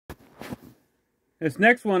This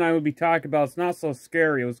next one I would be talking about, it's not so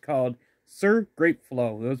scary. It was called Sir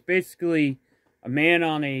GrapeFellow. It was basically a man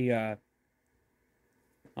on a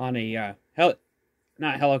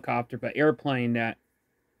not helicopter, but airplane that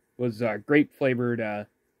was grape flavored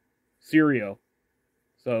cereal.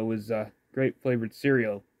 So it was grape flavored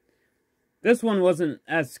cereal. This one wasn't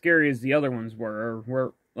as scary as the other ones were, or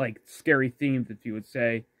were like scary themed, if you would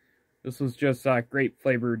say. This was just grape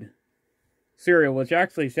flavored cereal, which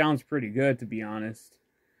actually sounds pretty good, to be honest.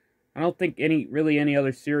 I don't think any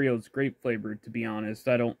other cereal is grape flavored, to be honest.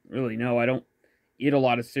 I don't really know. I don't eat a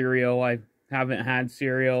lot of cereal. I haven't had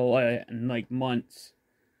cereal in like months.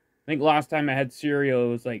 I think last time I had cereal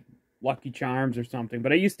was like Lucky Charms or something.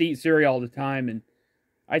 But I used to eat cereal all the time, and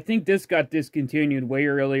I think this got discontinued way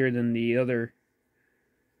earlier than the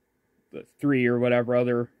 3 or whatever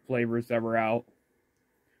other flavors that were out.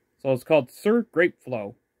 So it's called Sir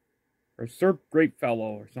GrapeFellow, or Sir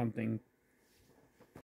GrapeFellow or something.